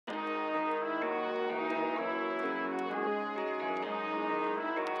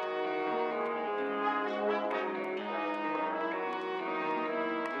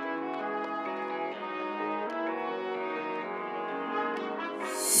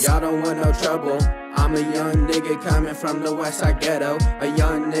Y'all don't want no trouble. I'm a young nigga coming from the west side ghetto. A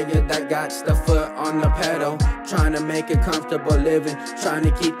young nigga that got the foot on the pedal, trying to make a comfortable living, trying to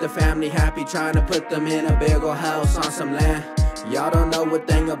keep the family happy, trying to put them in a big ol' house on some land. Y'all don't know a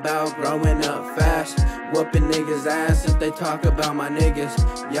thing about growing up fast, whooping niggas' ass if they talk about my niggas.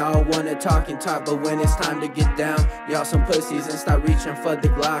 Y'all wanna talk and talk, but when it's time to get down, y'all some pussies and start reaching for the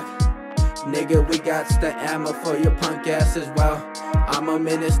Glock. Nigga, we got the ammo for your punk ass as well. I'm a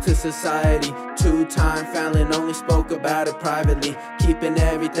menace to society, two-time felon, only spoke about it privately. Keeping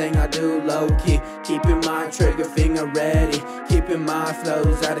everything I do low-key, keeping my trigger finger ready, keeping my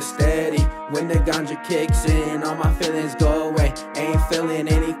flows at a steady. When the ganja kicks in, all my feelings go away. Ain't feeling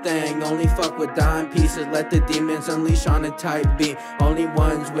anything, only fuck with dime pieces. Let the demons unleash on a type beat. Only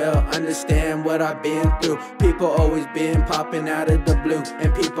ones will understand what I've been through. People always been popping out of the blue,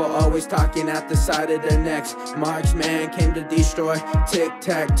 and people always talking at the side of their necks. Marksman came to destroy,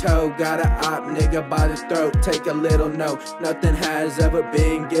 tic-tac-toe. Got a op nigga by the throat, take a little note. Nothing has ever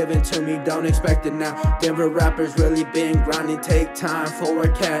been given to me, don't expect it now. Denver rappers really been grinding, take time for a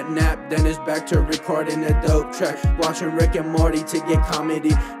cat nap, then it's back to recording a dope track. Watching Rick and Morty to get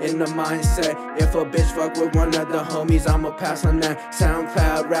comedy in the mindset. If a bitch fuck with one of the homies, I'ma pass on that.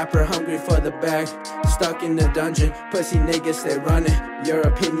 SoundCloud rapper hungry for the bag, stuck in the dungeon, pussy niggas stay running. Your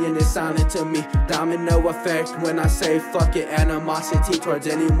opinion is silent to me, domino effect when I say fuck it. Animosity towards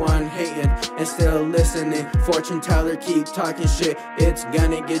anyone hating and still listening. Fortune teller keep talking shit, it's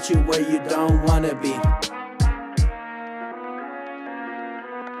gonna get you where you don't wanna be.